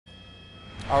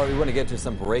All right, we want to get to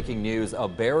some breaking news. A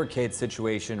barricade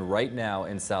situation right now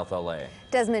in South LA.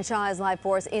 Desmond Shaw is live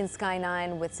for us in Sky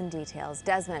 9 with some details.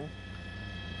 Desmond.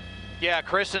 Yeah,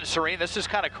 Chris and Serene, this is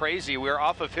kind of crazy. We're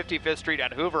off of 55th Street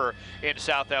and Hoover in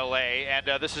South LA, and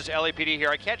this is LAPD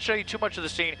here. I can't show you too much of the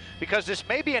scene because this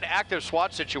may be an active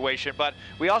SWAT situation, but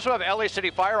we also have LA City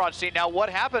Fire on scene. Now,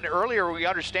 what happened earlier, we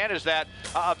understand, is that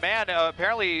a man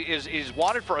apparently is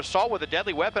wanted for assault with a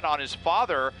deadly weapon on his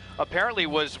father. Apparently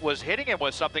was hitting him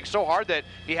with something so hard that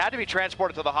he had to be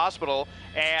transported to the hospital.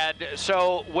 And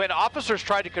so when officers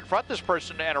tried to confront this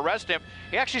person and arrest him,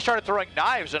 he actually started throwing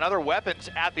knives and other weapons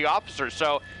at the officers.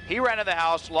 So he ran in the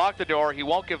house, locked the door. He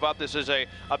won't give up. This is a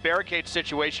barricade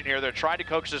situation here. They're trying to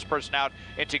coax this person out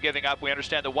into giving up. We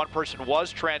understand that one person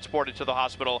was transported to the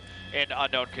hospital in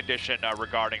unknown condition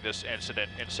regarding this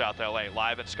incident in South LA.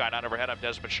 Live in Sky 9 overhead, I'm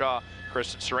Desmond Shaw.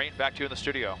 Chris and Serene, back to you in the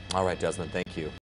studio. All right, Desmond, thank you.